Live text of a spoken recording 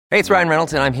Hey, it's Ryan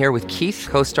Reynolds, and I'm here with Keith,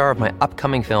 co-star of my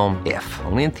upcoming film, If,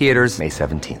 only in theaters May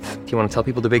 17th. Do you want to tell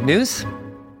people the big news?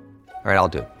 All right, I'll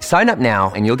do it. Sign up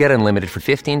now and you'll get unlimited for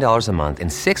 $15 a month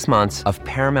and 6 months of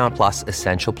Paramount Plus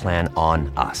Essential Plan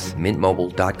on us.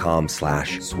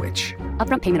 MintMobile.com/switch.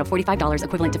 Upfront payment of $45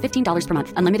 equivalent to $15 per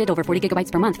month. Unlimited over 40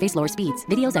 gigabytes per month. Face lower speeds.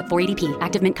 Videos at 480p.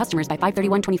 Active Mint customers by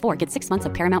 531.24 get 6 months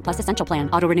of Paramount Plus Essential Plan.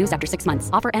 Auto renews after 6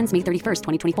 months. Offer ends May 31st,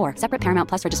 2024. Separate Paramount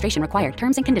Plus registration required.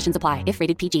 Terms and conditions apply if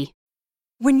rated PG.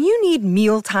 When you need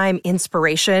mealtime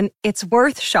inspiration, it's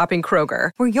worth shopping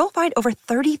Kroger, where you'll find over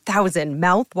 30,000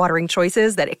 mouth-watering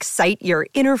choices that excite your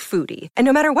inner foodie. And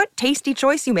no matter what tasty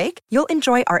choice you make, you'll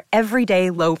enjoy our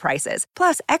everyday low prices,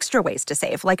 plus extra ways to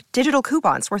save, like digital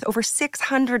coupons worth over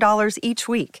 $600 each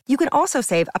week. You can also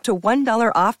save up to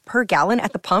 $1 off per gallon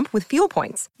at the pump with fuel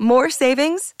points. More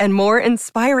savings and more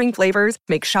inspiring flavors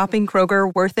make shopping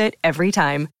Kroger worth it every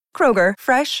time. Kroger,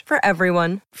 fresh for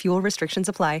everyone. Fuel restrictions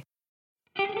apply.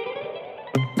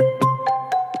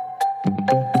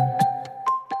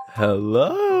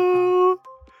 Hello.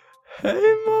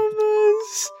 Hey,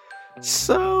 mamas.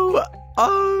 So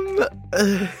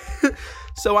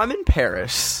I'm in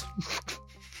Paris.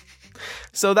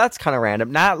 So that's kind of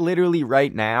random. Not literally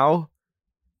right now.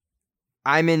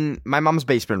 I'm in my mom's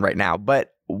basement right now,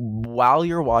 but while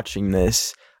you're watching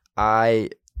this,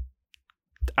 I'm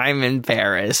in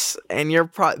Paris, and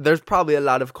there's probably a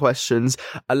lot of questions,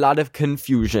 a lot of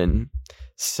confusion.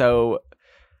 So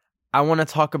I want to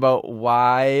talk about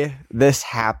why this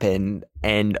happened,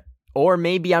 or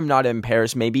maybe I'm not in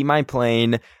Paris. Maybe my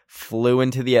plane flew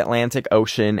into the Atlantic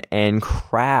Ocean and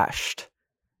crashed.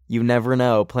 You never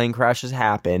know. Plane crashes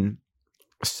happen.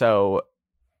 So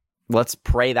let's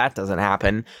pray that doesn't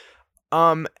happen.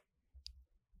 I'm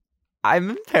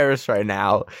in Paris right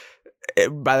now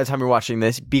by the time you're watching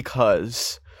this,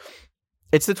 because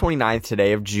it's the 29th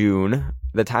today of June,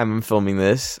 the time I'm filming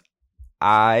this.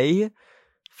 5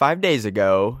 days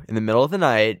ago, in the middle of the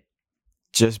night,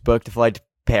 just booked a flight to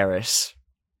Paris.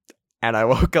 And I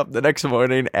woke up the next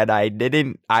morning and I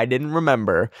didn't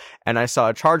remember. And I saw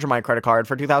a charge on my credit card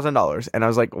for $2,000. And I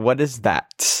was like, what is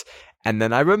that? And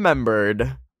then I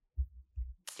remembered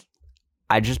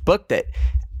I just booked it.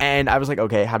 And I was like,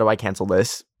 okay, how do I cancel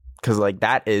this? Because like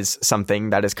that is something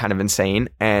that is kind of insane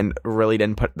and really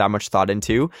didn't put that much thought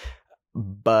into.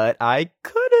 But I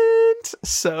couldn't.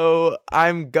 So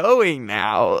I'm going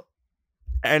now,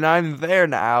 and I'm there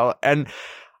now, and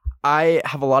I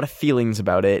have a lot of feelings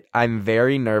about it. I'm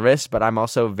very nervous, but I'm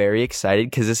also very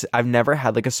excited because I've never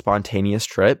had like a spontaneous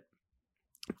trip.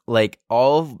 Like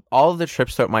all of the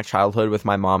trips throughout my childhood with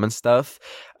my mom and stuff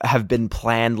have been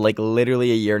planned like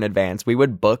literally a year in advance. We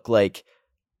would book like,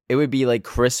 it would be like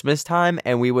Christmas time,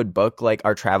 and we would book like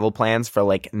our travel plans for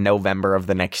like November of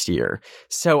the next year.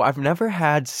 So I've never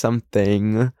had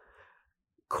something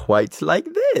quite like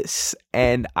this,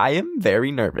 and I am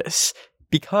very nervous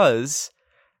because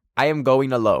I am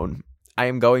going alone. I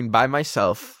am going by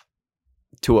myself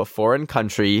to a foreign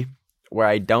country where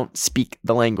I don't speak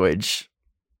the language.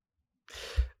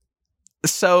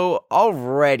 So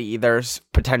already there's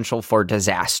potential for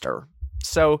disaster.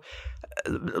 So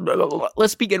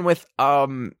let's begin with how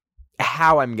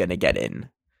I'm gonna get in.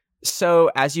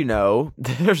 So as you know,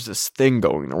 there's this thing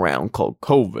going around called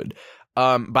COVID.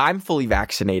 But I'm fully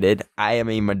vaccinated. I am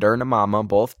a Moderna mama,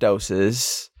 both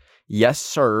doses. Yes,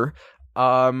 sir.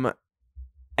 And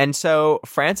so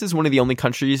France is one of the only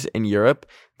countries in Europe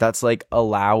that's like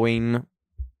allowing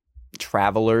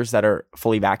travelers that are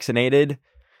fully vaccinated.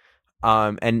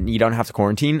 And you don't have to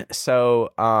quarantine. So,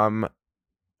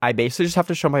 I basically just have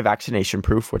to show my vaccination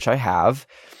proof, which I have.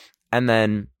 And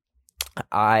then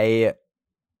I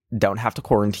don't have to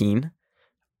quarantine.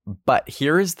 But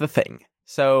here is the thing.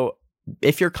 So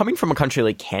if you're coming from a country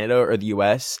like Canada or the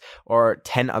US or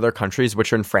 10 other countries,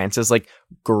 which are in France's like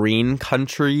green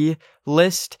country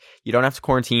list, you don't have to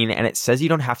quarantine, and it says you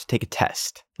don't have to take a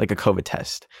test, like a COVID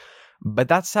test. But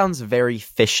that sounds very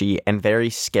fishy and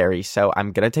very scary. So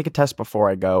I'm going to take a test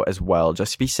before I go as well,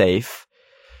 just to be safe.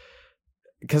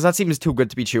 Because that seems too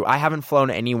good to be true. I haven't flown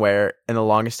anywhere in the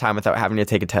longest time without having to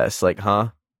take a test. Like, huh?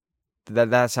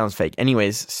 That sounds fake.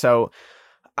 Anyways, so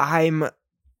I'm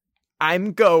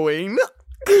going.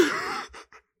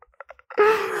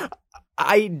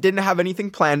 I didn't have anything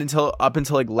planned until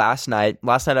like last night.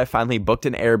 Last night I finally booked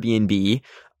an Airbnb,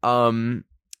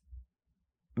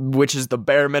 which is the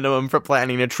bare minimum for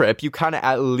planning a trip. You kind of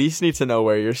at least need to know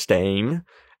where you're staying.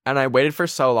 And I waited for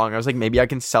so long. I was like, maybe I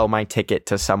can sell my ticket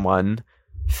to someone,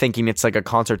 thinking it's like a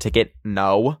concert ticket.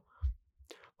 No.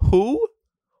 Who?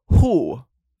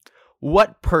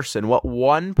 What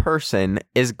one person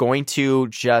is going to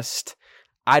just,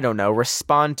 I don't know,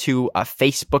 respond to a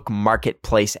Facebook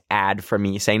Marketplace ad from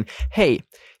me saying, hey,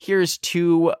 here's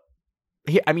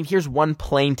one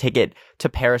plane ticket to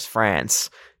Paris, France.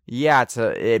 Yeah,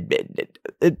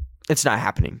 it's not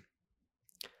happening.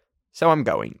 So I'm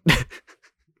going.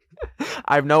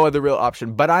 I have no other real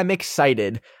option, but I'm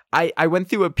excited. I went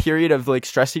through a period of like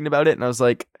stressing about it, and I was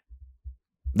like,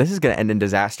 this is going to end in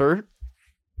disaster.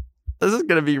 This is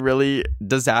going to be really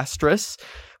disastrous.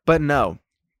 But no,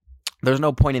 there's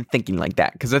no point in thinking like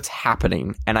that because it's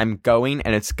happening and I'm going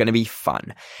and it's going to be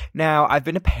fun. Now, I've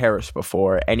been to Paris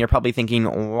before, and you're probably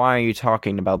thinking, why are you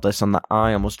talking about this on the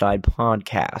I Almost Died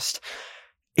podcast?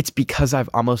 It's because I've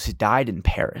almost died in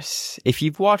Paris. If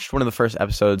you've watched one of the first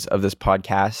episodes of this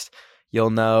podcast, you'll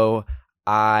know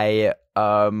I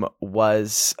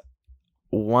was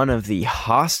one of the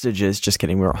hostages. Just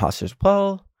kidding, we weren't hostages.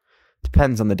 Well,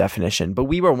 depends on the definition. But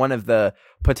we were one of the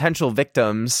potential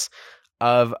victims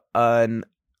of a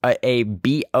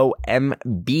BOMB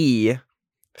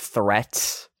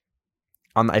threat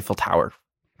on the Eiffel Tower.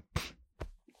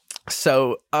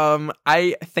 So,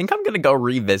 I think I'm going to go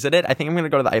revisit it. I think I'm going to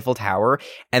go to the Eiffel Tower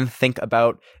and think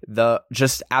about the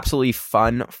just absolutely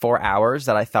fun 4 hours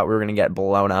that I thought we were going to get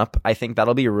blown up. I think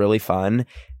that'll be really fun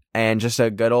and just a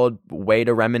good old way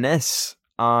to reminisce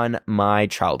on my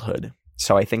childhood.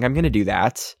 So I think I'm going to do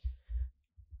that.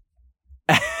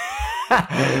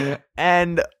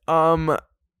 And,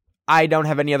 I don't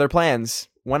have any other plans.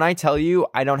 When I tell you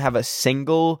I don't have a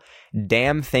single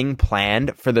damn thing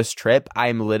planned for this trip,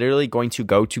 I'm literally going to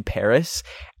go to Paris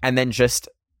and then just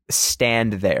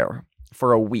stand there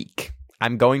for a week.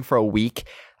 I'm going for a week.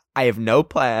 I have no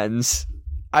plans.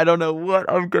 I don't know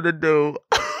what I'm going to do.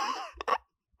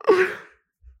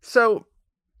 So,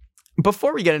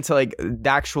 before we get into like the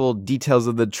actual details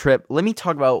of the trip, let me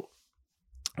talk about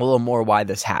a little more why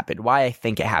this happened, why I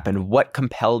think it happened, what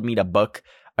compelled me to book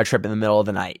a trip in the middle of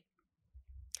the night.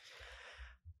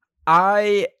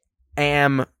 I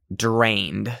am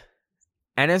drained.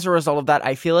 And as a result of that,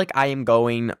 I feel like I am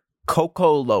going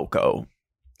Coco Loco.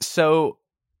 So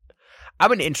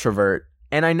I'm an introvert,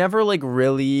 and I never like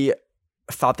really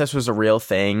thought this was a real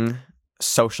thing.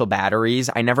 Social batteries.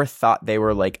 I never thought they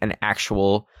were like an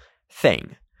actual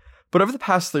thing. But over the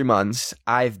past 3 months,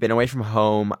 I've been away from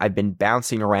home. I've been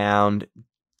bouncing around,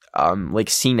 like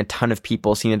seeing a ton of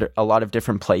people, seeing a lot of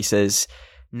different places,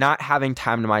 not having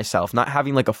time to myself, not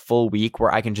having like a full week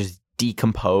where I can just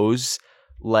decompose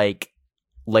like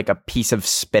a piece of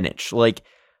spinach. Like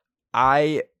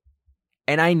I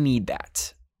need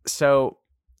that. So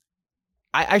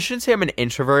I shouldn't say I'm an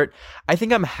introvert. I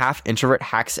think I'm half introvert,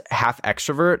 half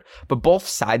extrovert, but both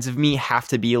sides of me have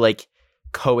to be like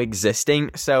coexisting.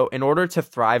 So in order to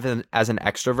thrive as an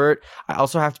extrovert, I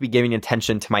also have to be giving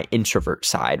attention to my introvert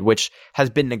side, which has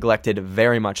been neglected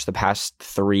very much the past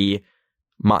 3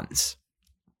 months.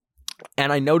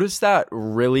 And I noticed that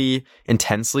really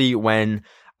intensely when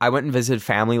I went and visited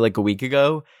family like a week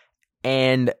ago,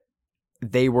 and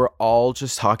they were all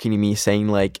just talking to me saying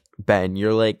like, Ben,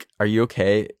 you're like, are you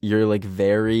okay? You're like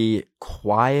very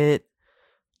quiet.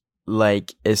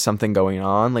 Like, is something going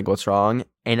on? Like, what's wrong?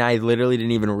 And I literally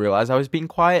didn't even realize I was being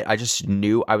quiet. I just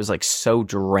knew I was like so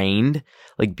drained,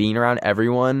 like being around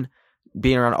everyone,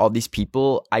 being around all these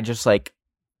people. I just like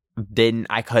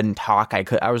I couldn't talk.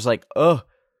 I was like, oh,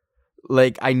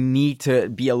 like I need to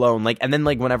be alone. Like, and then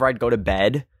like whenever I'd go to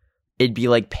bed, it'd be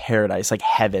like paradise, like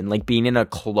heaven, like being in a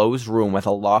closed room with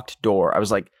a locked door. I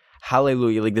was like,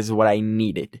 hallelujah, like this is what I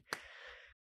needed.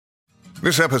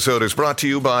 This episode is brought to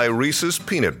you by Reese's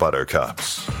Peanut Butter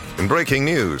Cups. In breaking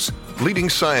news, leading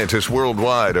scientists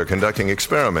worldwide are conducting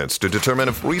experiments to determine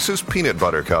if Reese's Peanut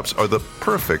Butter Cups are the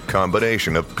perfect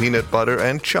combination of peanut butter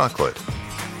and chocolate.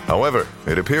 However,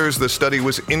 it appears the study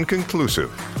was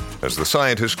inconclusive, as the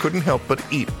scientists couldn't help but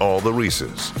eat all the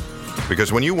Reese's.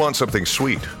 Because when you want something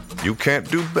sweet, you can't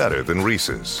do better than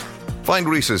Reese's. Find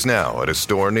Reese's now at a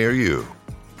store near you.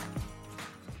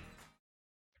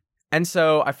 And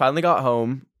so I finally got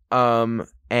home,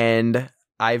 and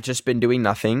I've just been doing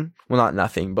nothing. Well, not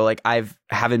nothing, but like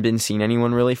haven't been seeing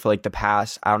anyone really for like the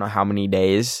past, I don't know how many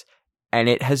days. And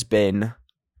it has been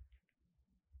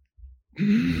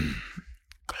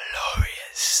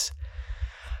glorious.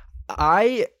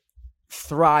 I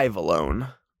thrive alone.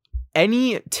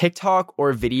 Any TikTok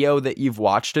or video that you've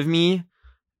watched of me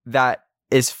that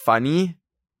is funny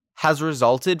has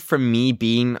resulted from me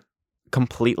being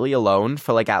completely alone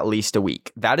for like at least a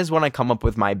week. That is when I come up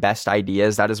with my best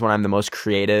ideas. That is when I'm the most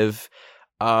creative.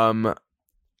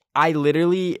 I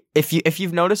literally, if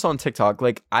you've noticed on TikTok,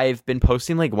 like I've been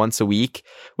posting like once a week,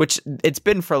 which it's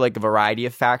been for like a variety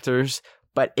of factors,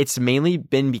 but it's mainly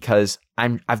been because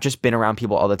I've just been around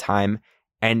people all the time,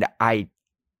 and I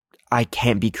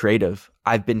can't be creative.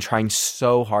 I've been trying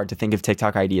so hard to think of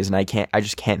TikTok ideas, and I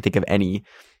just can't think of any.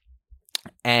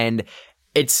 And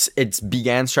it's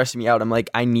began stressing me out. I'm like,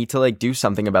 I need to like do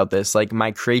something about this. Like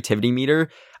my creativity meter,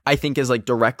 I think, is like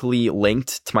directly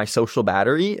linked to my social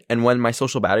battery. And when my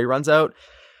social battery runs out,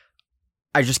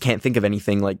 I just can't think of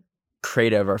anything like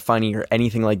creative or funny or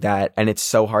anything like that. And it's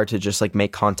so hard to just like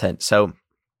make content. So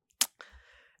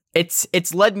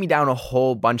it's led me down a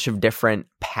whole bunch of different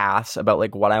paths about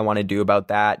like what I want to do about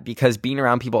that, because being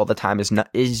around people all the time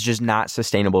is just not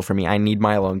sustainable for me. I need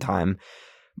my alone time.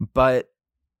 But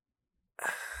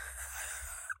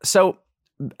so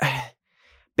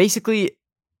basically,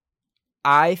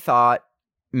 I thought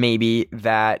maybe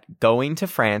that going to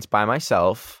France by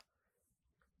myself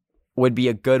would be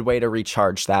a good way to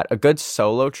recharge that. A good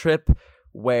solo trip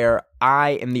where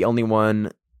I am the only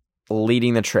one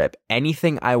leading the trip.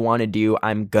 Anything I want to do,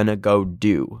 I'm gonna go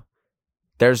do.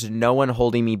 There's no one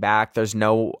holding me back. There's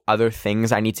no other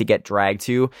things I need to get dragged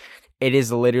to. It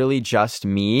is literally just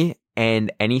me,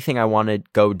 and anything I want to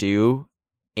go do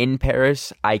in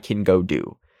Paris, I can go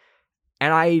do.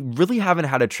 And I really haven't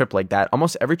had a trip like that.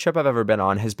 Almost every trip I've ever been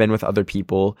on has been with other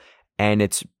people, and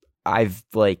I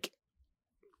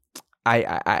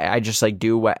just like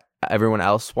do what everyone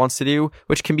else wants to do,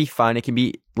 which can be fun. It can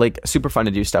be like super fun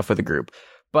to do stuff with a group.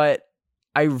 But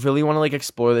I really want to like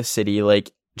explore the city,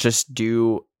 like just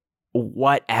do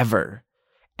whatever.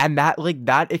 And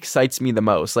that excites me the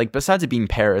most. Like besides it being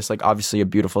Paris, like obviously a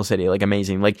beautiful city, like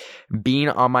amazing. Like being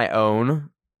on my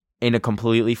own in a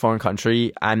completely foreign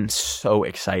country, I'm so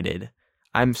excited.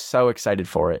 I'm so excited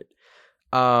for it.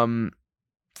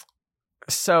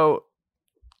 So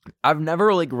I've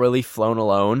never like really flown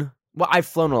alone. Well, I've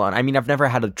flown alone. I mean, I've never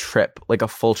had a trip, like a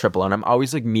full trip alone. I'm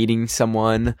always like meeting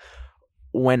someone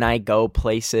when I go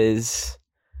places.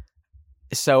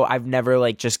 So I've never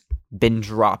like just been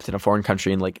dropped in a foreign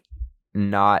country and like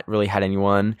not really had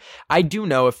anyone. I do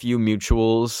know a few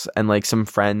mutuals and like some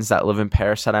friends that live in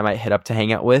Paris that I might hit up to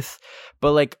hang out with,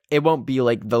 but like it won't be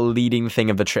like the leading thing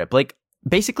of the trip. Like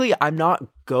basically I'm not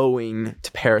going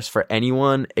to Paris for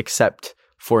anyone except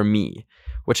for me,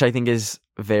 which I think is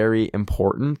very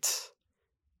important,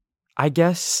 I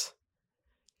guess.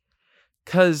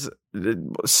 Because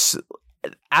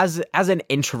as an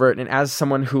introvert and as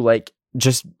someone who like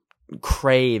just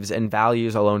craves and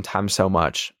values alone time so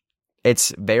much,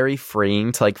 it's very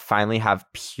freeing to like finally have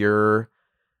pure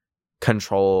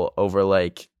control over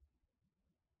like,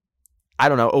 I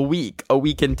don't know, a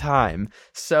week in time.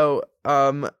 So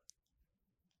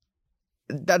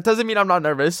that doesn't mean I'm not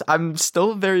nervous. I'm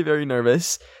still very, very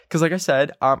nervous because like I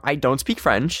said, I don't speak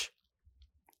French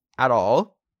at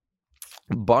all.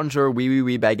 Bonjour,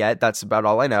 oui, baguette. That's about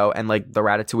all I know. And like the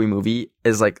Ratatouille movie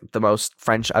is like the most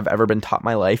French I've ever been taught in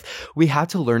my life. We had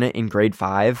to learn it in grade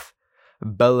 5,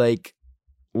 but like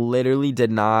literally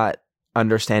did not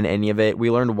understand any of it. We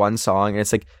learned one song and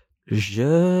it's like,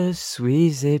 Je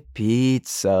suis a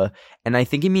pizza. And I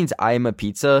think it means I am a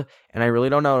pizza. And I really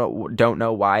don't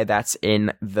know why that's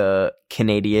in the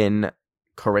Canadian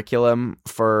curriculum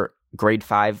for grade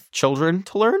 5 children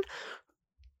to learn.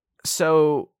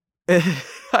 So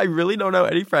I really don't know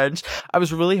any French. I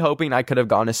was really hoping I could have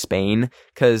gone to Spain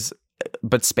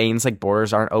but Spain's like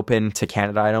borders aren't open to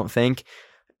Canada, I don't think.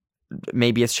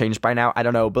 Maybe it's changed by now. I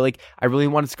don't know. But like I really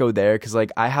wanted to go there because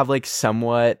like I have like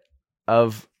somewhat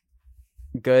of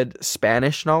good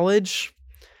Spanish knowledge.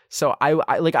 So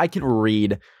I can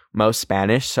read most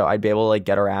Spanish, so I'd be able to like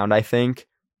get around, I think,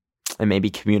 and maybe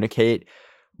communicate.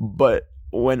 But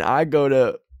when I go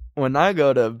to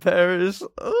Paris,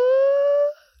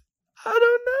 I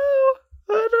don't know.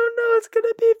 It's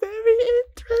gonna be very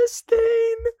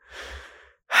interesting.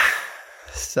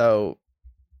 So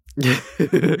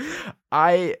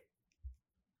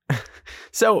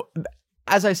So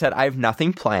as I said, I have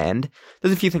nothing planned.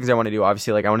 There's a few things I want to do.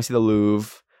 Obviously, like I want to see the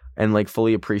Louvre and like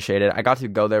fully appreciate it. I got to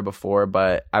go there before,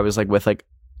 but I was like with like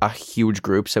a huge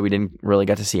group, so we didn't really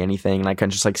get to see anything, and I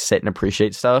couldn't just like sit and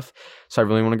appreciate stuff. So I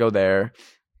really want to go there.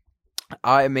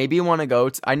 I maybe want to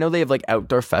go I know they have like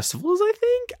outdoor festivals, I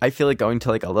think. I feel like going to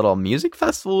like a little music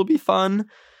festival would be fun.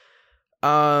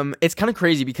 It's kind of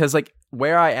crazy because like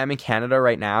where I am in Canada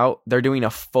right now, they're doing a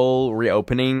full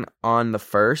reopening on the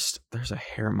 1st. There's a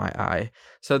hair in my eye.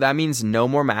 So that means no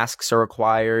more masks are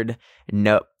required.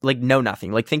 No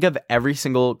nothing. Like think of every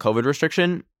single COVID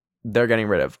restriction they're getting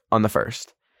rid of on the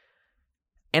 1st.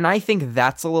 And I think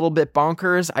that's a little bit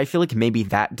bonkers. I feel like maybe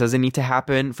that doesn't need to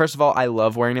happen. First of all, I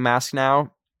love wearing a mask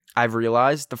now. I've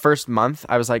realized the first month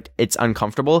I was like, it's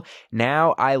uncomfortable.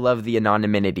 Now I love the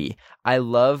anonymity. I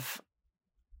love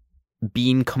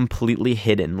being completely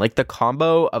hidden. Like the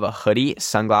combo of a hoodie,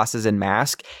 sunglasses, and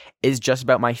mask is just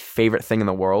about my favorite thing in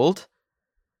the world.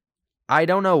 I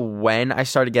don't know when I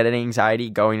started getting anxiety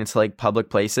going into like public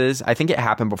places. I think it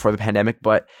happened before the pandemic,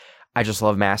 but I just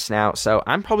love masks now. So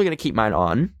I'm probably going to keep mine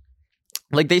on.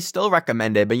 Like they still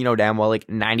recommend it, but you know damn well like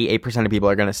 98% of people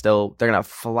are going to they're going to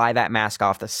fly that mask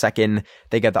off the second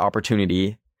they get the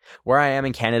opportunity. Where I am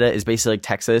in Canada is basically like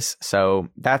Texas. So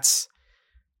that's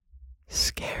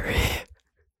scary.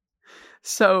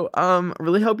 So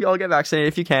really hope you all get vaccinated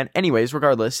if you can. Anyways,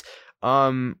 regardless,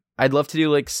 I'd love to do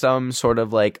like some sort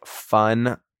of like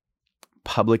fun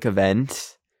public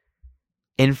event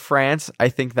in France. I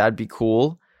think that'd be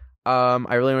cool.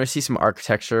 I really want to see some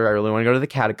architecture. I really want to go to the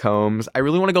catacombs. I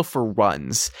really want to go for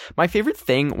runs. My favorite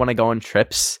thing when I go on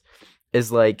trips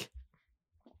is like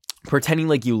pretending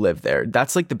like you live there.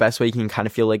 That's like the best way you can kind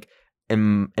of feel like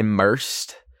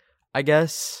immersed, I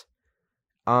guess.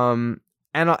 And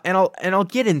I'll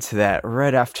get into that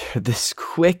right after this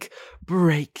quick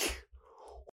break.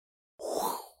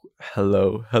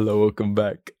 Hello, welcome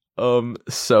back.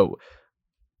 So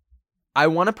I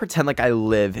want to pretend like I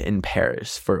live in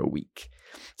Paris for a week.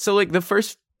 So like the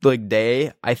first like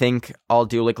day, I think I'll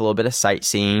do like a little bit of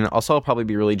sightseeing. Also, I'll probably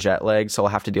be really jet lagged, so I'll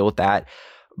have to deal with that.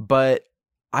 But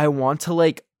I want to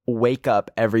like wake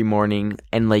up every morning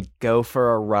and like go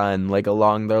for a run like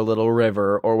along their little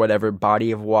river or whatever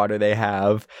body of water they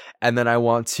have, and then I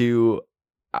want to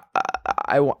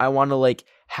I want to like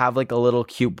have like a little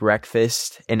cute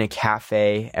breakfast in a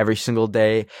cafe every single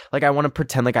day. Like I want to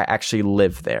pretend like I actually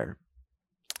live there,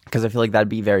 because I feel like that'd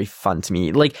be very fun to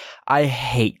me. Like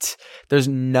there's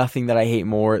nothing that I hate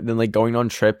more than like going on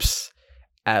trips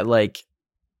at like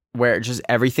where just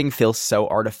everything feels so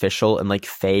artificial and like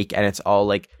fake and it's all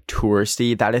like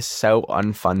touristy. That is so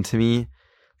unfun to me.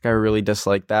 Like, I really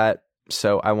dislike that.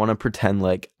 So I want to pretend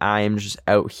like I am just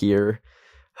out here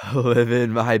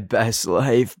living my best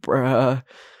life, bruh.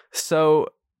 So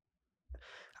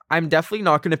I'm definitely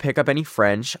not going to pick up any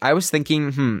French. I was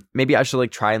thinking, maybe I should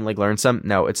like try and like learn some.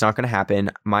 No, it's not going to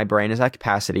happen. My brain is at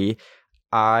capacity.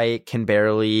 I can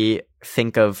barely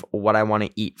think of what I want to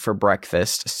eat for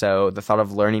breakfast. So the thought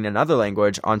of learning another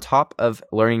language on top of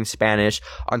learning Spanish,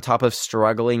 on top of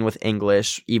struggling with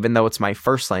English, even though it's my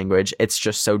first language, it's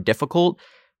just so difficult.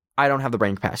 I don't have the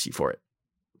brain capacity for it.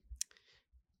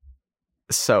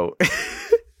 So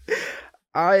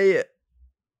I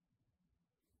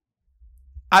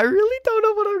really don't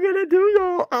know what I'm gonna do,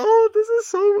 y'all. Oh,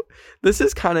 this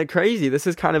is kind of crazy. This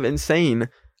is kind of insane.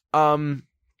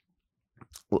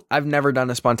 I've never done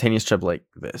a spontaneous trip like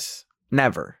this.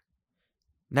 Never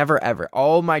ever.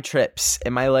 All my trips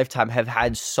in my lifetime have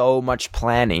had so much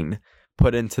planning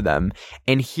put into them,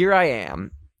 and here I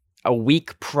am a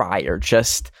week prior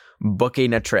just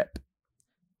booking a trip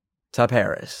to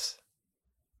Paris.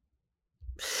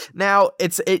 Now,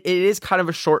 it is kind of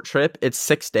a short trip. It's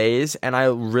 6 days, and I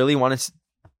really want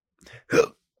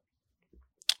to...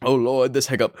 Oh, Lord, this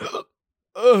hiccup.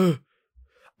 I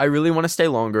really want to stay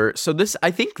longer. So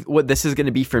I think what this is going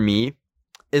to be for me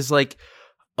is like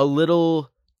a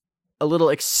little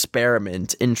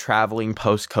experiment in traveling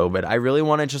post-COVID. I really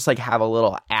want to just like have a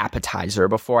little appetizer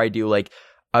before I do like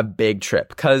a big trip.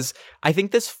 Because I think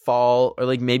this fall, or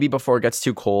like maybe before it gets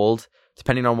too cold,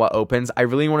 depending on what opens, I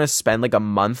really want to spend like a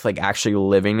month like actually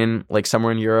living in like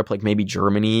somewhere in Europe, like maybe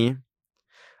Germany.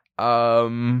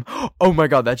 Oh my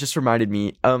god, that just reminded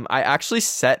me. I actually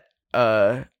set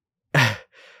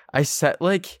I set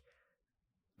like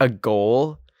a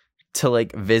goal to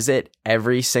like visit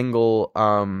every single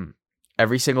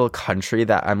country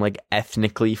that I'm like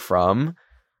ethnically from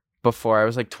before I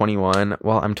was like 21.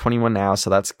 Well, I'm 21 now, so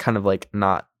that's kind of like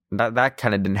not that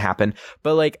kind of didn't happen.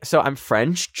 But like, so I'm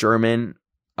French, German,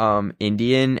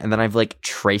 Indian, and then I've like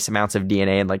trace amounts of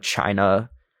DNA in like China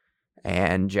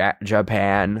and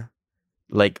Japan,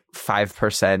 like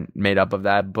 5% made up of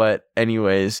that. But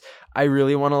anyways, I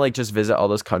really want to like just visit all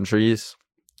those countries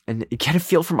and get a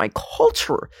feel for my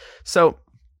culture. So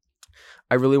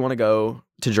I really want to go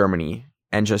to Germany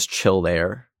and just chill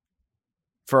there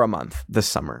for a month this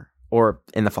summer or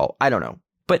in the fall. I don't know.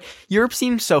 But Europe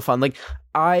seems so fun. Like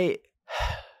I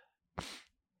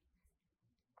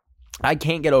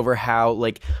can't get over how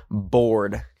like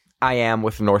bored I am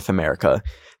with North America.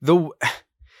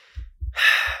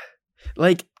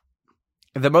 Like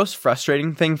the most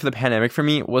frustrating thing for the pandemic for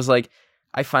me was like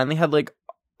I finally had like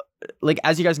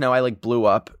as you guys know, I like blew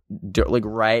up like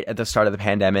right at the start of the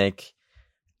pandemic,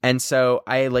 And so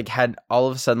I like had all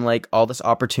of a sudden like all this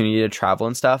opportunity to travel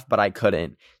and stuff, but I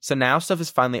couldn't. So now stuff is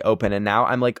finally open, and now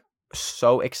I'm like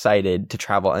so excited to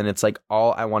travel, and it's like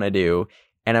all I want to do,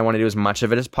 and I want to do as much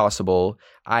of it as possible.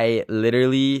 I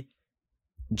literally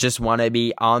just want to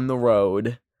be on the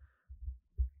road,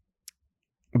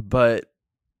 but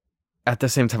at the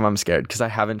same time I'm scared because I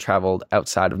haven't traveled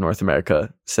outside of North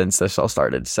America since this all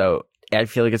started. So I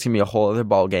feel like it's gonna be a whole other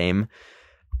ball game.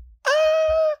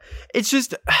 It's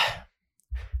just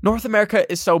North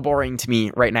America is so boring to me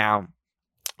right now.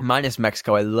 Minus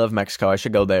Mexico. I love Mexico. I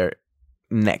should go there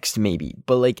next maybe.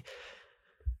 But like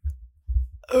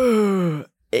and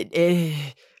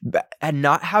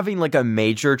not having like a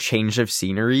major change of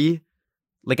scenery,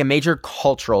 like a major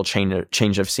cultural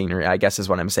change of scenery, I guess is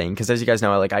what I'm saying. Because as you guys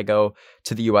know, I go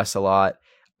to the US a lot,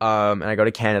 and I go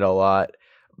to Canada a lot,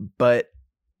 but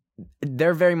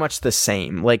they're very much the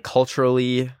same, like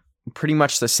culturally, pretty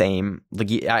much the same.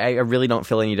 Like I really don't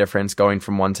feel any difference going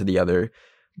from one to the other.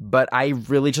 But I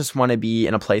really just want to be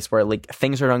in a place where like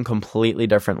things are done completely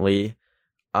differently.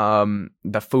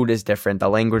 The food is different, the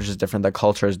language is different, the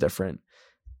culture is different,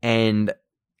 and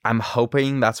I'm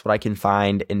hoping that's what I can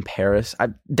find in Paris. I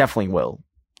definitely will.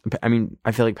 I mean,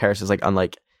 I feel like Paris is like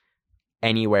unlike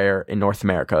anywhere in North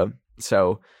America.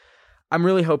 So I'm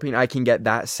really hoping I can get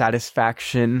that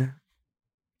satisfaction.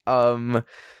 And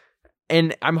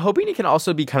I'm hoping it can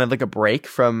also be kind of like a break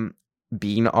from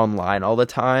being online all the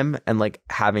time and like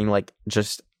having like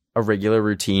just a regular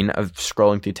routine of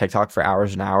scrolling through TikTok for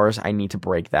hours and hours. I need to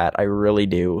break that. I really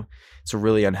do. It's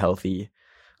really unhealthy.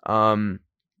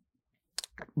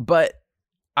 But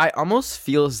I almost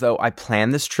feel as though I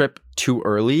planned this trip too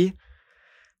early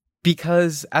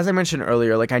because, as I mentioned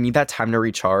earlier, like I need that time to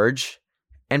recharge.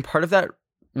 And part of that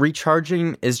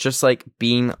recharging is just like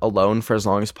being alone for as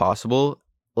long as possible.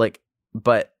 Like,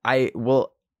 but I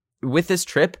will, with this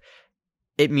trip,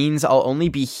 it means I'll only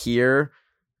be here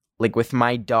like with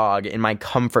my dog in my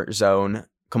comfort zone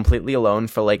completely alone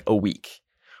for like a week,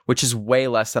 which is way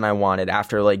less than I wanted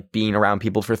after like being around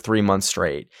people for 3 months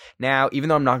straight. Now, even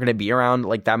though I'm not going to be around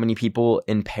like that many people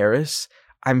in Paris,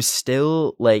 I'm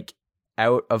still like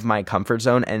out of my comfort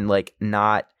zone and like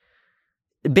not.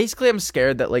 Basically, I'm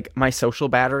scared that like my social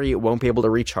battery won't be able to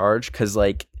recharge because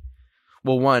like,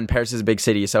 well, one, Paris is a big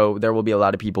city, so there will be a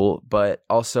lot of people, but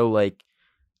also like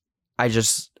I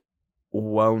just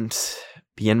won't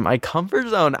be in my comfort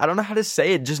zone. I don't know how to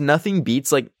say it. Just nothing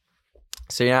beats like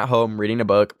sitting at home, reading a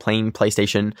book, playing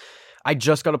PlayStation. I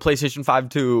just got a PlayStation 5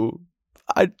 too.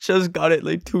 I just got it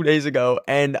like 2 days ago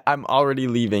and I'm already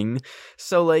leaving.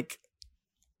 So like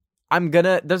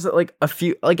there's like a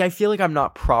few, like I feel like I'm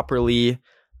not properly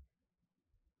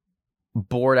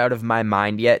bored out of my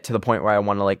mind yet to the point where I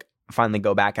want to like finally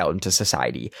go back out into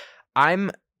society.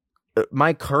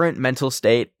 My current mental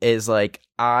state is like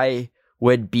I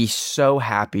would be so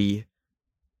happy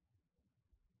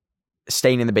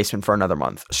staying in the basement for another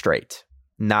month straight,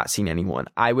 not seeing anyone.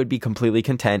 I would be completely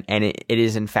content, and it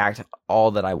is in fact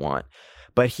all that I want.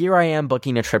 But here I am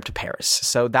booking a trip to Paris.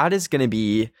 So that is going to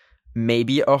be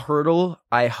maybe a hurdle.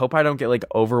 I hope I don't get like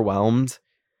overwhelmed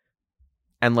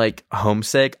and like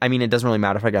homesick. I mean, it doesn't really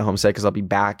matter if I get homesick because I'll be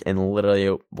back in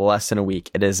literally less than a week.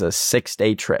 It is a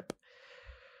 6-day trip.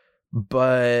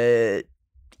 But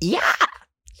yeah,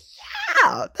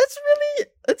 that's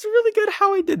really good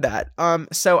how I did that.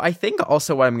 So I think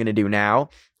also what I'm going to do now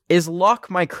is lock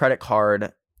my credit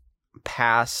card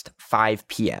past 5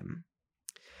 p.m.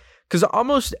 Because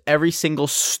almost every single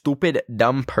stupid,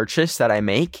 dumb purchase that I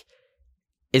make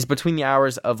is between the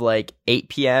hours of like 8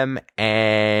 p.m.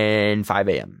 and 5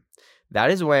 a.m. That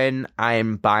is when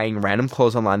I'm buying random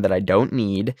clothes online that I don't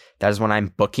need. That is when I'm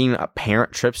booking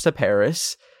parent trips to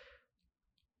Paris.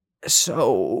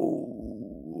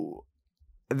 So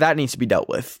that needs to be dealt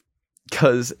with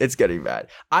because it's getting bad.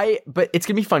 But it's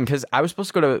going to be fun because I was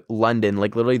supposed to go to London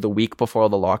like literally the week before all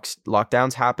the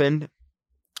lockdowns happened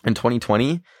in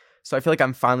 2020. So I feel like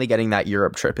I'm finally getting that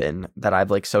Europe trip in that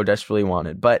I've like so desperately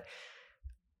wanted. But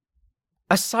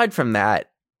aside from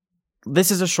that, this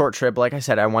is a short trip. Like I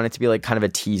said, I want it to be like kind of a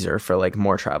teaser for like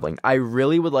more traveling. I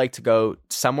really would like to go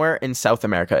somewhere in South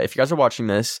America. If you guys are watching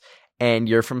this and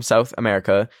you're from South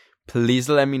America, please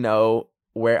let me know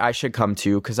where I should come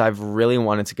to because I've really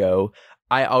wanted to go.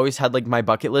 I always had like my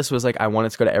bucket list was like I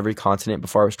wanted to go to every continent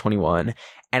before I was 21,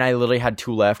 and I literally had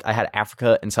 2 left. I had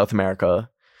Africa and South America.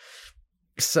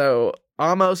 So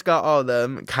almost got all of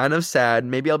them. Kind of sad.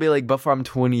 Maybe I'll be like, before I'm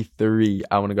 23,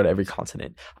 I want to go to every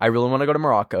continent. I really want to go to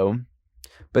Morocco.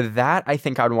 But that, I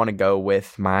think I'd want to go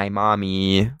with my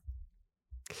mommy.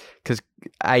 Because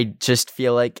I just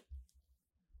feel like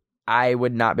I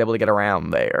would not be able to get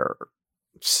around there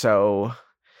So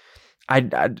I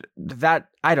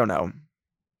don't know.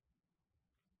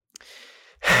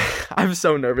 I'm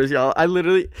so nervous, y'all. I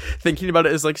literally, thinking about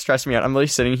it is like stressing me out. I'm literally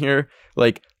sitting here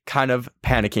like kind of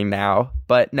panicking now,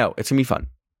 but no, it's gonna be fun.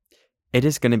 It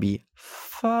is gonna be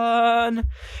fun.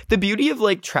 The beauty of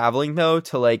like traveling though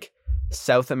to like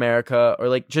South America or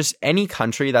like just any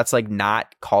country that's like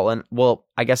not well,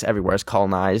 I guess everywhere is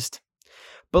colonized,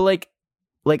 but like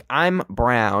I'm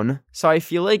brown, so I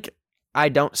feel like I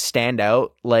don't stand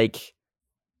out like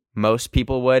most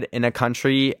people would in a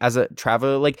country as a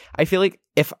traveler. Like I feel like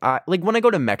if I like when I go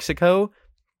to Mexico,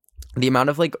 the amount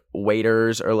of like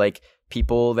waiters or like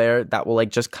people there that will like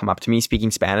just come up to me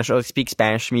speaking Spanish or like, speak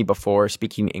Spanish to me before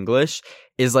speaking English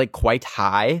is like quite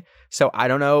high. So I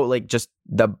don't know, like just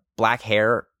the black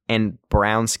hair and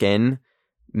brown skin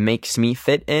makes me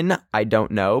fit in. I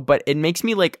don't know, but it makes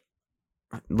me like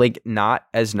not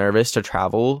as nervous to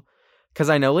travel because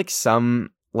I know like some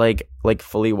like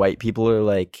fully white people are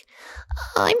like,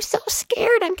 oh, I'm so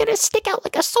scared I'm gonna stick out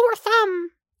like a sore thumb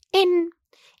in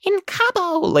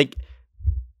Cabo. Like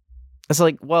it's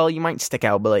like, well, you might stick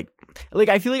out, but like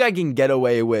I feel like I can get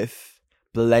away with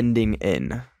blending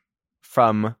in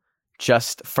from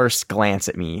just first glance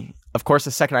at me. Of course,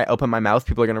 the second I open my mouth,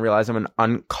 people are gonna realize I'm an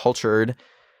uncultured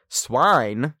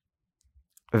swine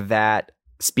that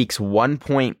speaks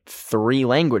 1.3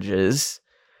 languages.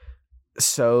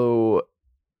 So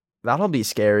that'll be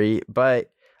scary,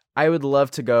 but I would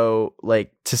love to go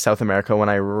like to South America when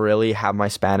I really have my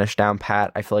Spanish down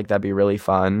pat. I feel like that'd be really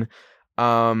fun.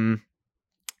 I'm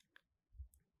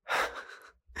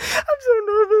so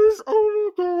nervous.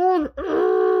 Oh my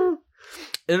god.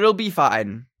 It'll be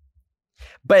fine.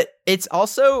 But it's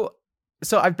also,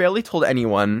 so I've barely told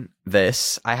anyone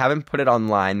this. I haven't put it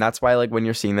online. That's why like when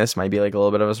you're seeing this might be like a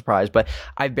little bit of a surprise, but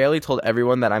I've barely told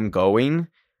everyone that I'm going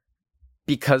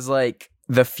because like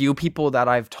the few people that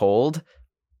I've told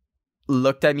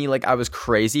looked at me like I was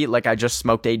crazy, like I just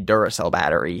smoked a Duracell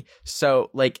battery. So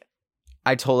like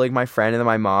I told like my friend and then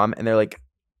my mom, and they're like,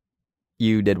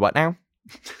 you did what now?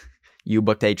 You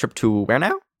booked a trip to where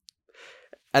now?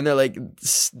 And they're like,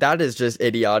 that is just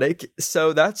idiotic.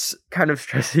 So that's kind of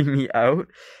stressing me out.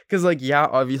 Because like, yeah,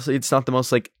 obviously it's not the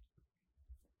most like,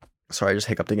 sorry, I just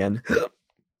hiccuped again.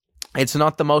 It's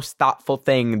not the most thoughtful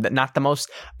thing, that not the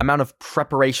most amount of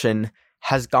preparation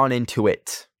has gone into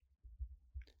it.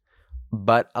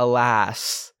 But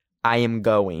alas, I am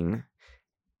going.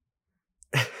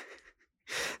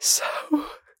 So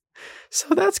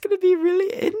that's going to be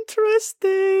really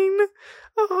interesting.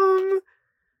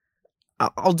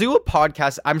 I'll do a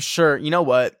podcast. I'm sure, you know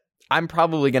what? I'm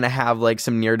probably going to have like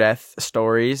some near-death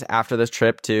stories after this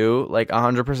trip too. Like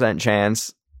 100%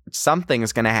 chance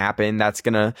something's going to happen that's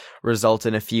going to result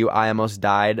in a few I almost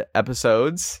died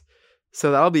episodes.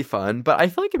 So that'll be fun. But I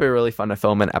feel like it'd be really fun to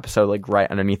film an episode like right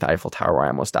underneath the Eiffel Tower where I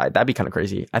almost died. That'd be kind of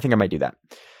crazy. I think I might do that.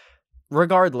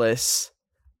 Regardless,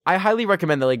 I highly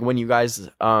recommend that like when you guys,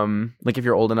 like if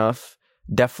you're old enough,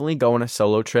 definitely go on a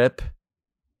solo trip.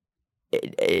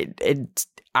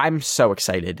 I'm so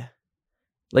excited.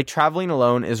 Like traveling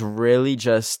alone is really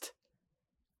just,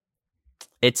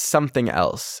 it's something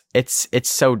else. It's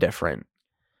so different.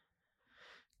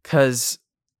 'Cause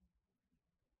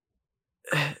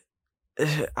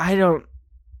I'm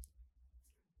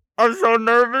so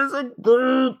nervous.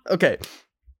 Okay.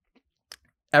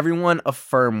 Everyone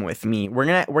affirm with me. We're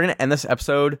gonna end this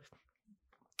episode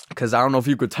because I don't know if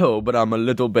you could tell, but I'm a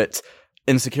little bit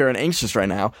insecure and anxious right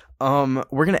now.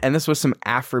 We're gonna end this with some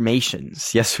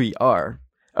affirmations. Yes, we are.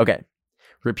 Okay.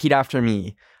 Repeat after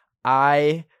me.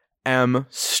 I am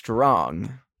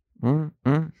strong.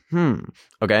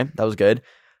 Okay, that was good.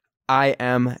 I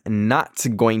am not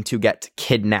going to get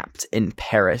kidnapped in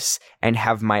Paris and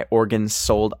have my organs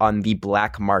sold on the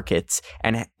black market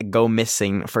and go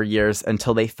missing for years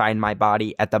until they find my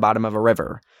body at the bottom of a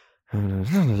river.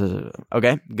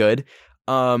 Okay, good.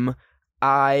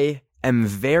 I am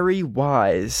very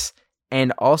wise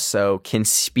and also can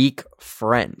speak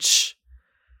French.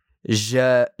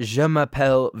 Je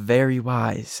m'appelle very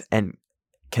wise and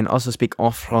can also speak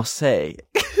en français.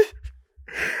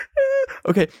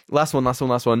 Okay, last one.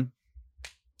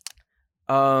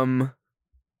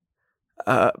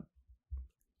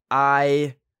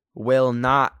 I will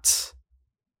not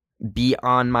be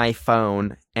on my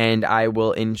phone and I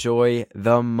will enjoy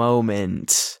the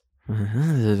moment.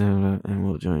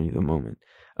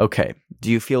 Okay, do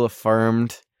you feel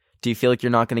affirmed? Do you feel like you're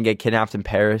not going to get kidnapped in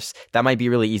Paris? That might be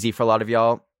really easy for a lot of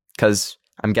y'all, because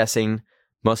I'm guessing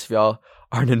most of y'all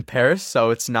aren't in Paris,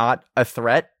 so it's not a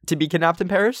threat to be kidnapped in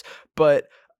Paris. But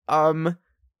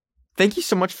thank you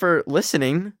so much for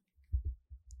listening.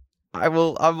 I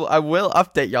will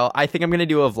update y'all. I think I'm going to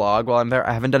do a vlog while I'm there.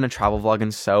 I haven't done a travel vlog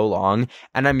in so long,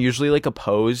 and I'm usually like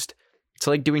opposed to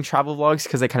like doing travel vlogs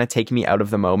because they kind of take me out of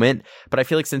the moment. But I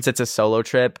feel like since it's a solo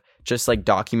trip, just like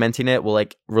documenting it will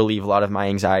like relieve a lot of my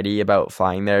anxiety about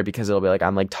flying there, because it'll be like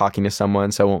I'm like talking to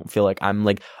someone, so I won't feel like I'm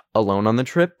like alone on the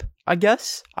trip, I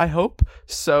guess. I hope.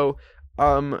 So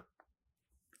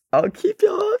I'll keep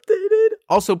y'all updated.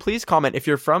 Also, please comment if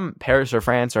you're from Paris or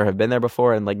France or have been there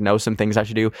before and like know some things I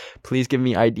should do. Please give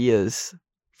me ideas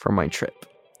for my trip,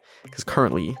 because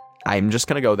currently I'm just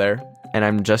gonna go there and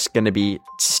I'm just gonna be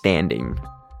standing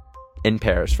in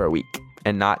Paris for a week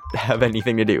and not have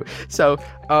anything to do. So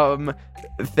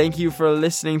thank you for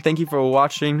listening. Thank you for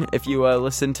watching. If you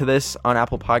listen to this on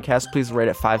Apple Podcasts, please rate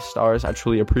it 5 stars. I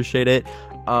truly appreciate it.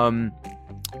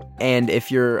 And if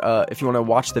you want to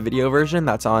watch the video version,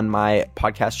 that's on my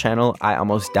podcast channel, I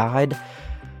Almost Died.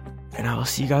 And I will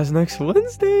see you guys next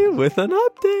Wednesday with an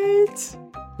update.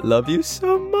 Love you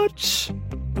so much.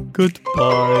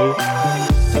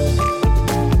 Goodbye.